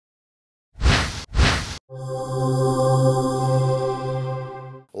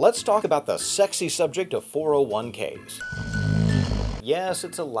Let's talk about the sexy subject of 401ks. Yes,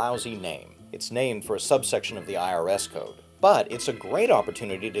 it's a lousy name. It's named for a subsection of the IRS code. But it's a great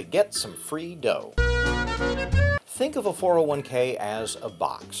opportunity to get some free dough. Think of a 401k as a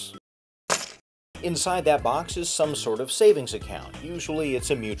box. Inside that box is some sort of savings account. Usually it's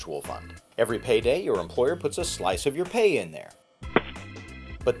a mutual fund. Every payday, your employer puts a slice of your pay in there.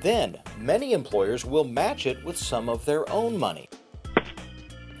 But then, many employers will match it with some of their own money.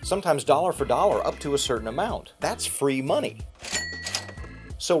 Sometimes dollar for dollar up to a certain amount. That's free money.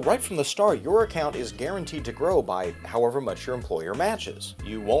 So right from the start, your account is guaranteed to grow by however much your employer matches.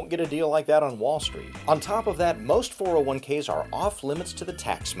 You won't get a deal like that on Wall Street. On top of that, most 401ks are off limits to the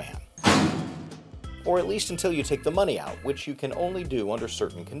tax man. Or at least until you take the money out, which you can only do under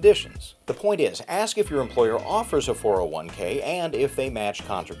certain conditions. The point is, ask if your employer offers a 401k and if they match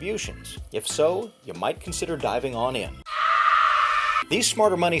contributions. If so, you might consider diving on in. These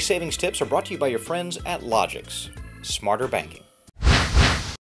Smarter Money savings tips are brought to you by your friends at Logix. Smarter Banking.